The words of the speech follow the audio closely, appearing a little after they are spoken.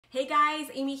Hey guys,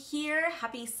 Amy here.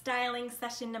 Happy styling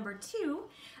session number 2.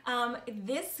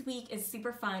 This week is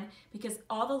super fun because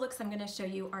all the looks I'm going to show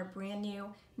you are brand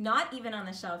new, not even on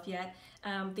the shelf yet.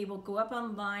 They will go up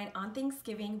online on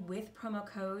Thanksgiving with promo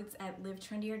codes at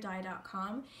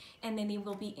livetrendyordie.com, and then they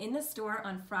will be in the store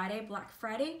on Friday, Black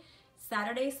Friday,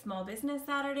 Saturday, Small Business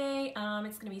Saturday.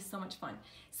 It's going to be so much fun.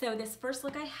 So this first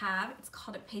look I have, it's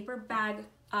called a paper bag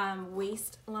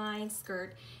waistline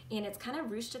skirt, and it's kind of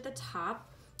ruched at the top.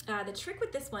 The trick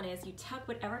with this one is you tuck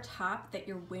whatever top that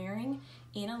you're wearing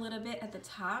in a little bit at the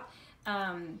top.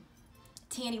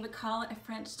 Tanny would call it a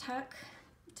French tuck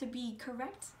to be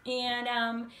correct.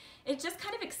 And it just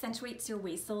kind of accentuates your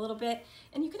waist a little bit.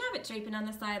 And you can have it draping on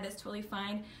the side, that's totally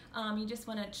fine. You just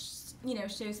want to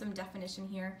show some definition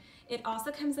here. It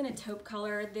also comes in a taupe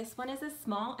color. This one is a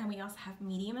small, and we also have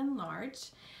medium and large.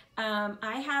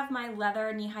 I have my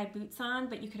leather knee-high boots on,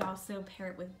 but you could also pair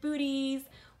it with booties,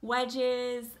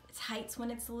 wedges, tights when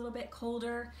it's a little bit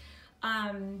colder.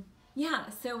 Yeah,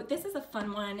 so this is a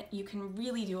fun one you can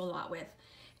really do a lot with.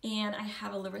 And I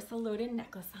have a Larissa loaded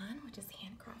necklace on, which is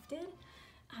handcrafted,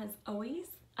 as always.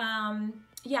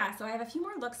 Yeah, so I have a few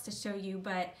more looks to show you,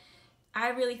 but I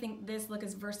really think this look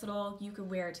is versatile. You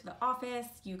could wear it to the office,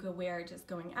 you could wear it just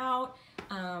going out,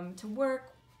 to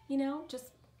work, just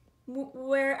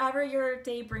wherever your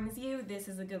day brings you. This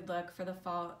is a good look for the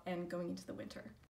fall and going into the winter.